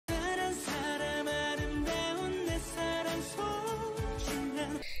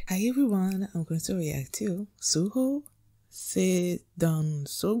Hi everyone, I'm going to react to Suho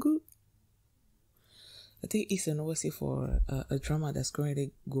Sedansogu. I think it's an OST for a drama that's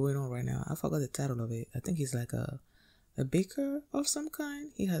currently going on right now. I forgot the title of it. I think he's like a baker of some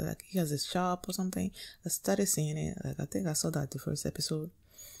kind. He has a shop or something. I started seeing it. I think I saw that the first episode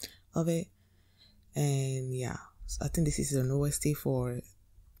of it. And yeah, so I think this is an OST for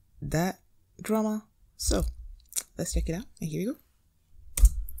that drama. So let's check it out. And here we go.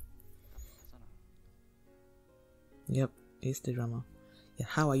 Yep, it's the drama. Yeah,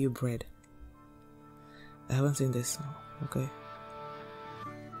 How Are You Bread? I haven't seen this song. Okay.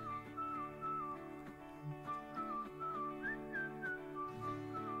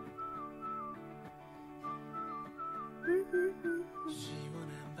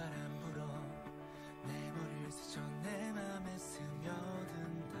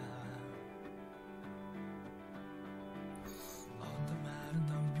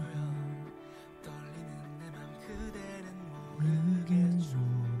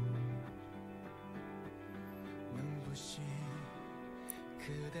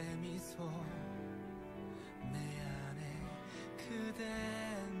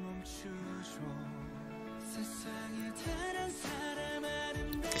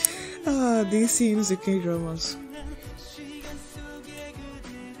 These scenes are K-dramas.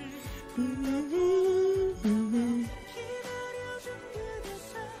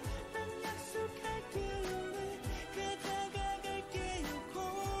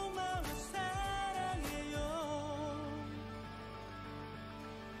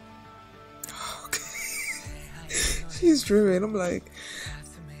 She's driven. I'm like,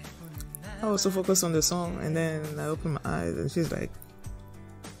 I was so focused on the song, and then I opened my eyes, and she's like,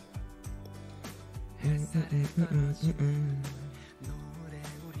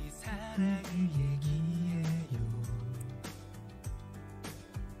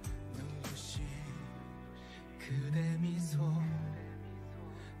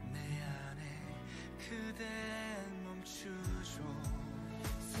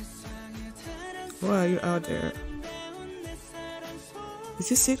 why are you out there? Is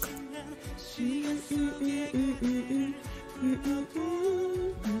he sick?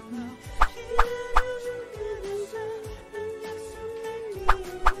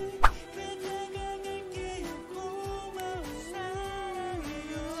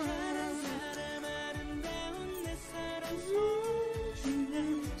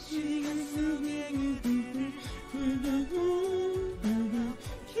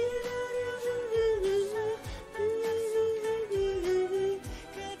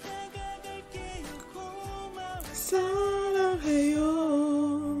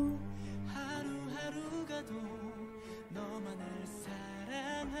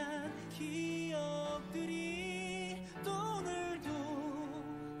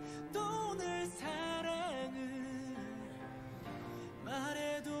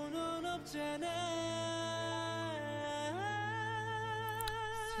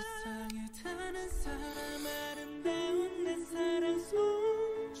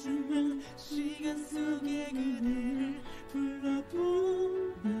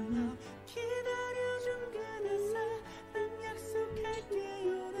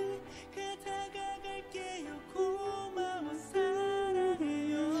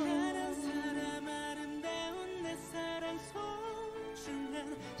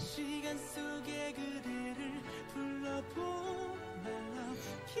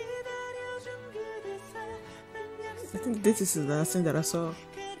 I think this is the last thing that I saw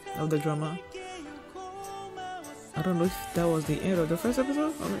of the drama. I don't know if that was the end of the first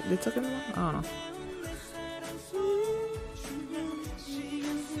episode or the second one. I don't know.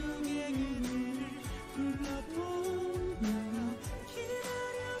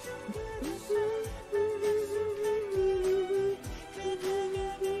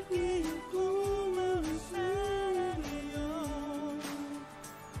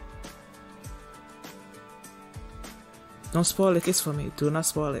 Don't spoil the kiss for me. Do not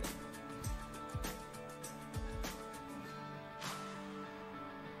spoil it.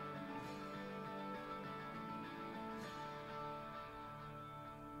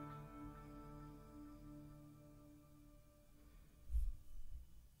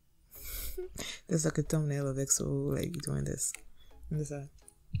 There's like a thumbnail of EXO like doing this on the side.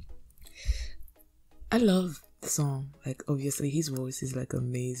 I love the song. Like obviously his voice is like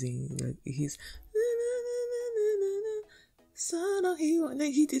amazing. Like he's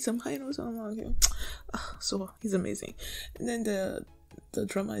he did some high notes on like, so he's amazing. And then the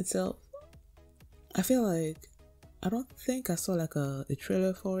drama itself, I feel like I don't think I saw like a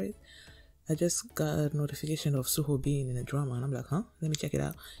trailer for it. I just got a notification of Suho being in a drama, and I'm like, huh? Let me check it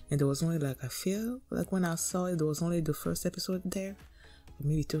out. And there was only like, I feel like when I saw it, there was only the first episode there, or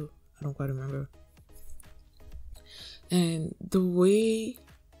maybe two. I don't quite remember. And the way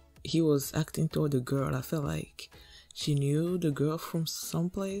he was acting toward the girl, I felt like she knew the girl from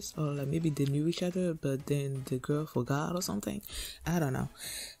someplace, or like maybe they knew each other, but then the girl forgot or something. I don't know.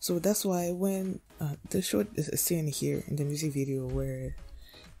 So that's why when the short is a scene here in the music video where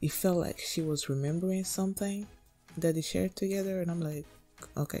it felt like she was remembering something that they shared together, and I'm like,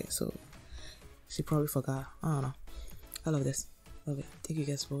 okay, so she probably forgot. I don't know. I love this. Love it. Thank you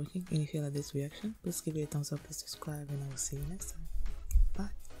guys for watching. And if you like this reaction, please give it a thumbs up, please subscribe, and I will see you next time.